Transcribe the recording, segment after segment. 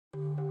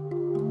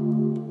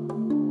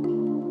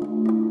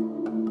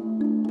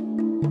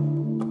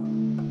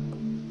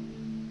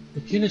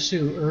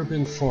Kinosoo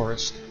Urban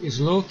Forest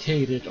is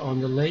located on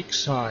the lake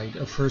side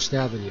of First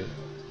Avenue.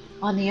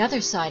 On the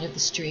other side of the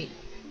street,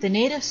 the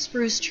native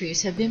spruce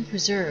trees have been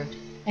preserved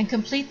and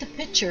complete the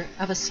picture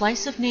of a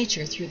slice of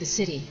nature through the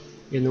city.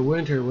 In the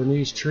winter, when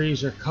these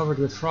trees are covered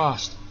with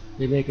frost,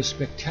 they make a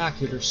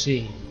spectacular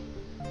scene.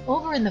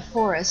 Over in the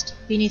forest,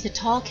 beneath a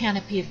tall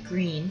canopy of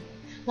green,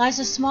 lies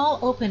a small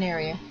open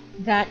area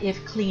that,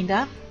 if cleaned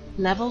up,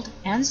 leveled,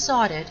 and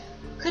sodded,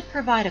 could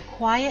provide a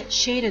quiet,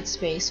 shaded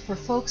space for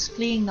folks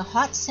fleeing the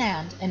hot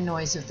sand and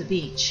noise of the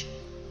beach.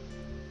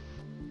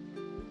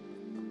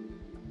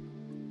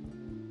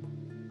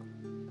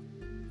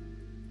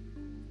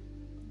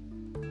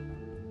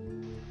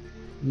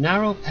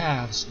 Narrow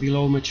paths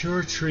below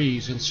mature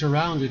trees and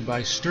surrounded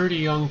by sturdy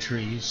young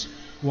trees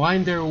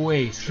wind their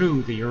way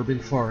through the urban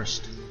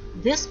forest.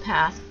 This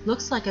path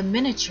looks like a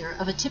miniature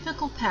of a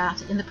typical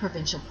path in the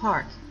provincial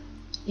park.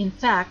 In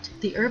fact,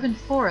 the urban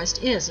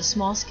forest is a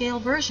small-scale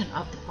version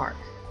of the park.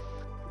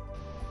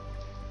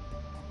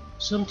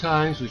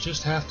 Sometimes we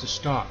just have to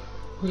stop,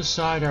 put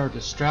aside our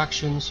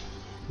distractions,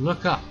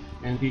 look up,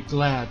 and be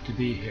glad to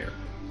be here.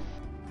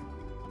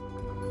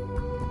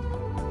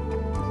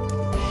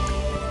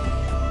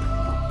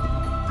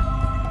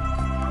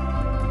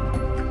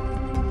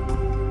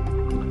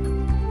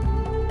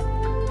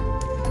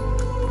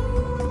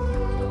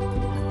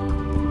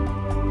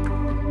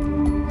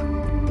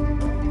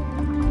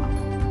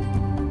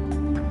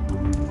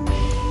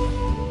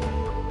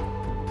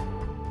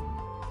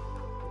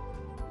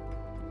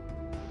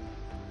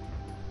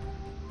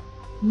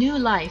 New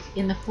life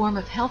in the form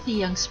of healthy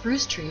young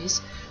spruce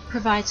trees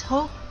provides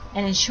hope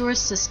and ensures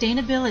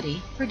sustainability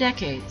for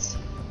decades.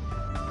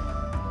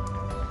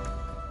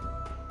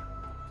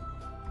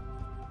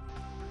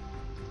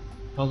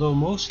 Although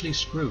mostly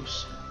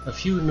spruce, a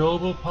few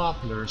noble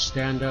poplars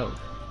stand out.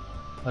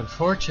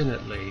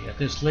 Unfortunately, at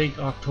this late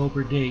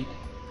October date,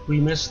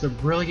 we miss the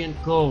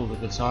brilliant gold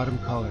of its autumn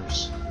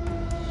colors.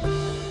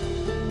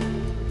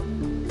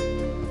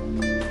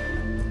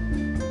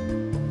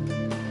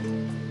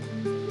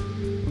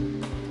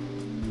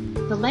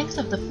 The length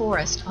of the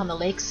forest on the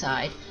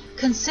lakeside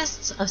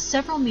consists of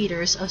several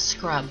meters of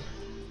scrub.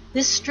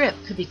 This strip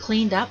could be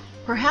cleaned up,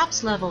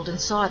 perhaps leveled and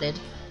sodded,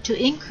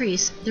 to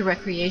increase the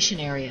recreation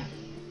area.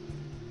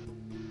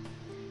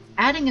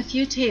 Adding a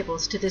few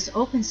tables to this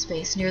open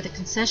space near the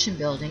concession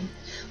building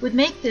would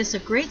make this a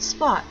great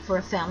spot for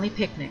a family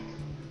picnic.